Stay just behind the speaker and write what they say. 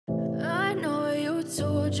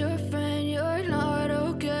told your friend you're not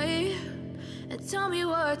okay, and tell me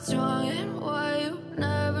what's wrong and why you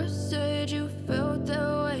never said you felt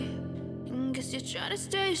that way. And guess you're trying to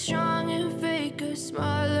stay strong and fake a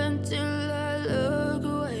smile until I look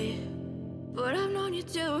away. But I've known you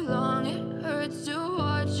too long, it hurts to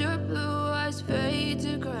watch your blue eyes fade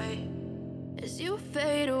to gray as you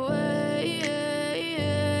fade away,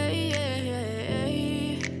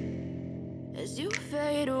 as you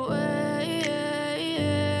fade away.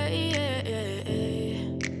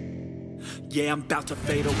 Yeah, I'm about to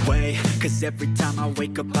fade away, cause every time I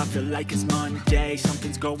wake up I feel like it's Monday.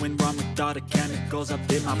 Something's going wrong with all the chemicals up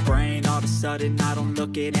in my brain. All of a sudden I don't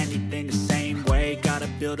look at anything the same way. Got a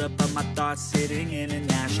buildup of my thoughts sitting in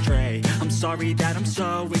an ashtray. I'm sorry that I'm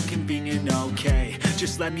so inconvenient, okay.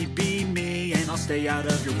 Just let me be me and I'll stay out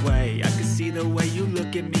of your way. I can see the way you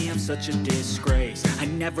look at me, I'm such a disgrace. I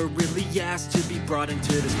never really asked to be brought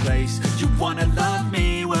into this place. You wanna love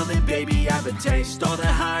me? Well then baby I have a taste. All the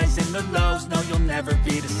highs and the lows, no you'll never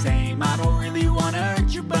be the same. I don't really wanna hurt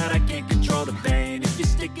you but I can't control the pain. If you're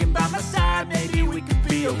sticking by my side maybe we could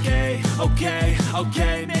be okay.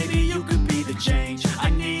 Okay, maybe you could be the change I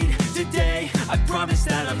need today. I promise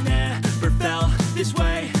that I've never felt this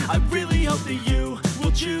way. I really hope that you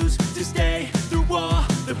will choose to stay through all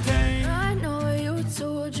the pain. I know you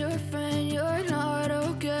told your friend you're not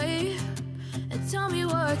okay, and tell me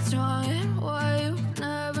what's wrong and why you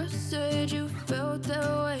never said you felt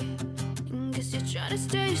that way. And guess you're trying to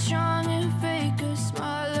stay strong and fake a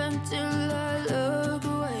smile until I look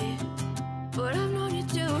away. But I've known you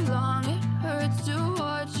too long, it hurts to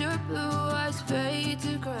watch your blue eyes fade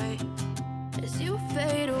to gray as you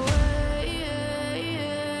fade away,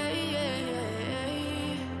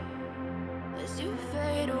 as you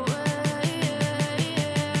fade away,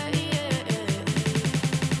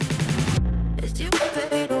 as you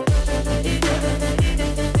fade away.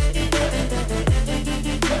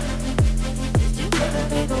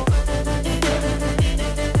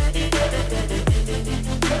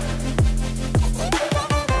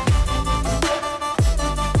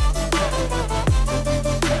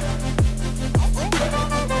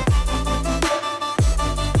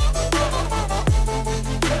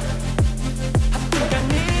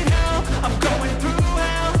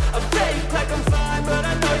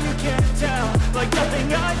 Like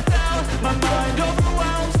nothing I felt, my mind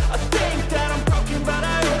overwhelms. I think that I'm broken, but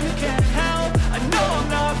I hope you can't help. I know I'm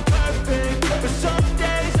not perfect, but some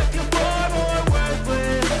days I feel far more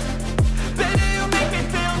worthless. Baby, you make me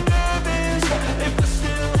feel nervous. If I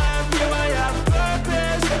still have you, I have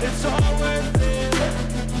purpose. It's all worth it.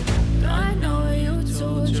 I know you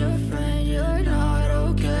told your friend you're not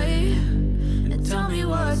okay, and tell me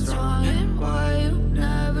what's wrong and why you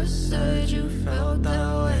never said you felt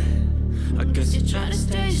that way. I guess you're trying to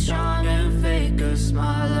stay strong and fake a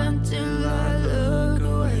smile until I look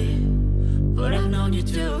away. But I've known you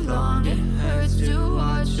too long, it hurts to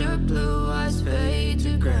watch your blue eyes fade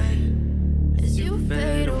to gray as you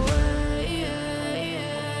fade away,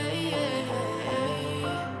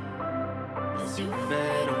 as you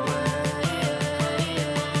fade away,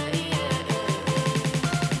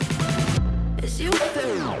 as you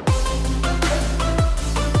fade away.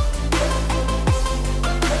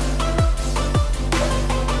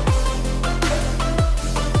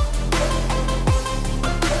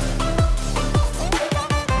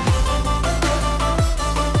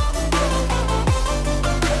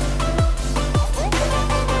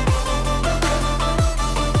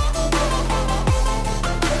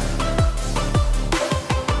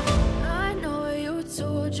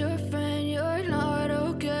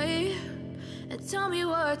 Tell me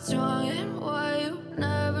what's wrong and why you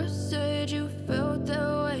never said you felt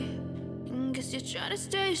that way. And guess you're trying to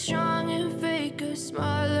stay strong and fake a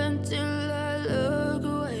smile until I look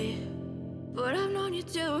away. But I've known you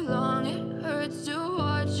too long.